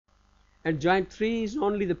And joint 3 is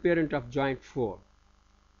only the parent of joint 4,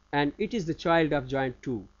 and it is the child of joint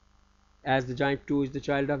 2, as the joint 2 is the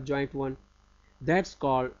child of joint 1. That's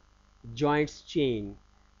called joints chain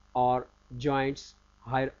or joints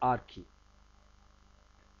hierarchy.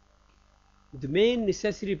 The main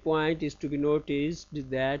necessary point is to be noticed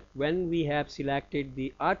that when we have selected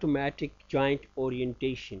the automatic joint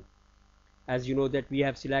orientation, as you know that we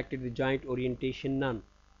have selected the joint orientation none,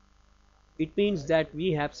 it means that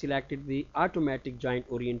we have selected the automatic joint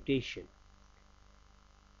orientation.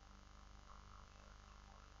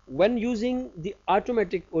 When using the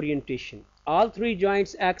automatic orientation, all three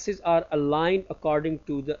joints axes are aligned according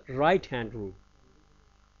to the right hand rule.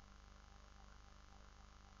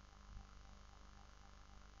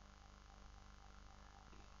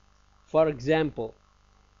 For example,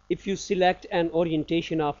 if you select an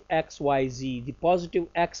orientation of XYZ, the positive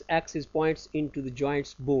x-axis points into the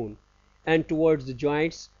joint's bone and towards the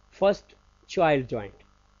joint's first child joint.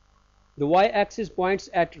 The y-axis points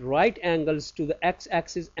at right angles to the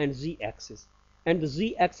x-axis and z-axis, and the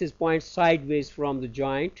z-axis points sideways from the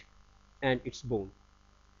joint and its bone.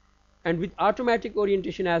 And with automatic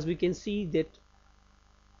orientation, as we can see, that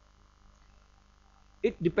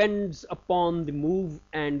it depends upon the move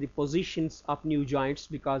and the positions of new joints,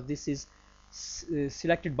 because this is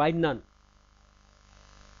selected by none.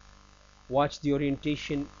 Watch the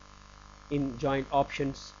orientation in joint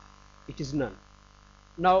options, it is none.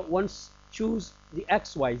 Now once choose the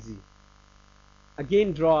XYZ,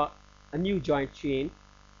 again draw a new joint chain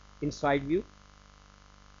in side view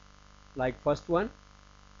like first one.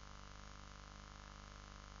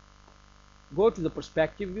 Go to the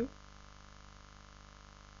perspective view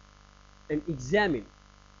and examine.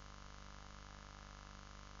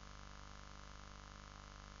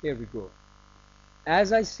 Here we go.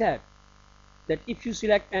 As I said, that if you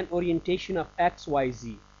select an orientation of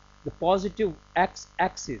XYZ, the positive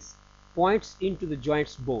x-axis points into the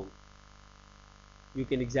joint's bone. You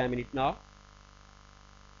can examine it now.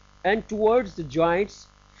 And towards the joint's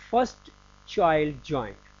first child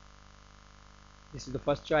joint. This is the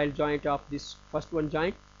first child joint of this first one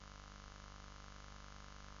joint.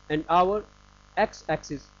 And our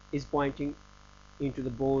x-axis is pointing into the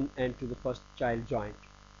bone and to the first child joint.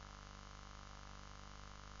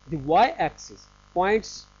 The y-axis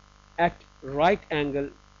points at right angle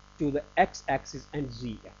to the x-axis and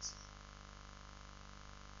z-axis.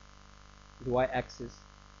 The y-axis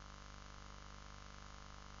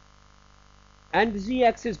and the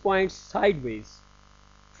z-axis points sideways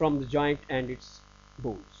from the joint and its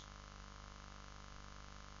bones.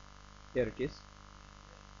 Here it is.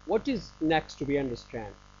 What is next to be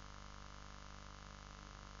understand?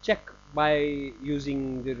 Check by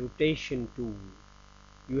using the rotation tool.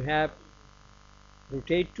 You have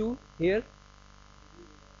rotate tool here.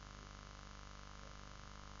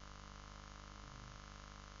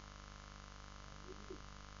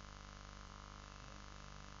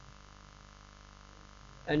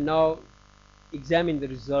 And now examine the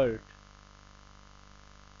result.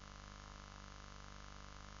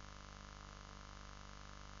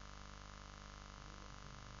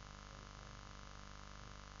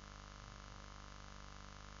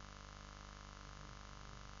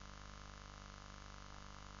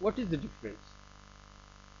 What is the difference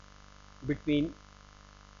between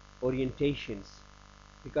orientations?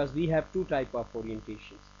 Because we have two types of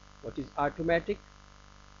orientations. What is automatic?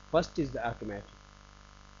 First is the automatic,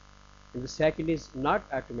 and the second is not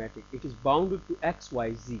automatic. It is bounded to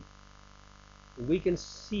XYZ. We can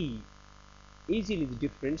see easily the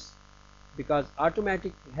difference, because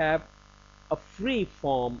automatic have a free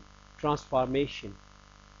form transformation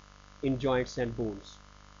in joints and bones.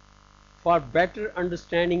 For better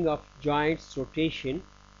understanding of joints rotation,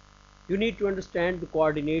 you need to understand the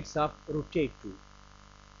coordinates of rotate tool.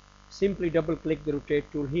 Simply double click the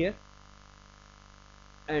rotate tool here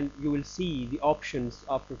and you will see the options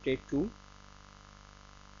of rotate tool.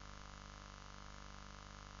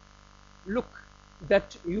 Look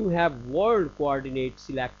that you have world coordinate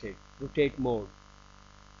selected, rotate mode.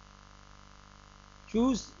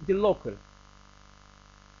 Choose the local.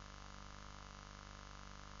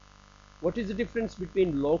 What is the difference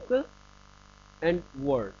between local and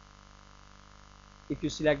world? If you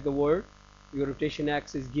select the world, your rotation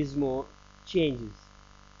axis gizmo changes,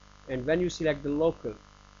 and when you select the local,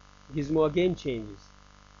 gizmo again changes.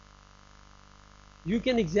 You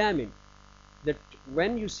can examine that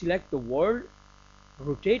when you select the world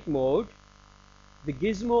rotate mode, the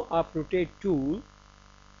gizmo of rotate tool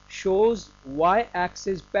shows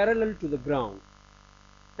y-axis parallel to the ground,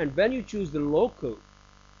 and when you choose the local,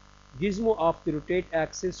 gizmo of the rotate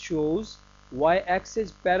axis shows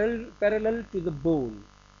y-axis parallel to the bone.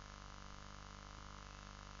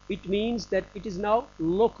 It means that it is now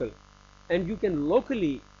local, and you can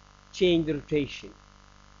locally change the rotation.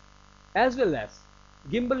 As well as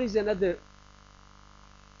gimbal is another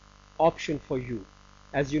option for you.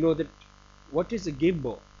 As you know that what is a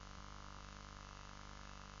gimbal?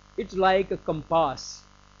 It's like a compass,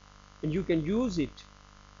 and you can use it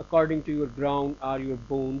according to your ground or your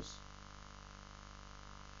bones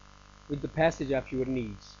with the passage of your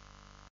needs.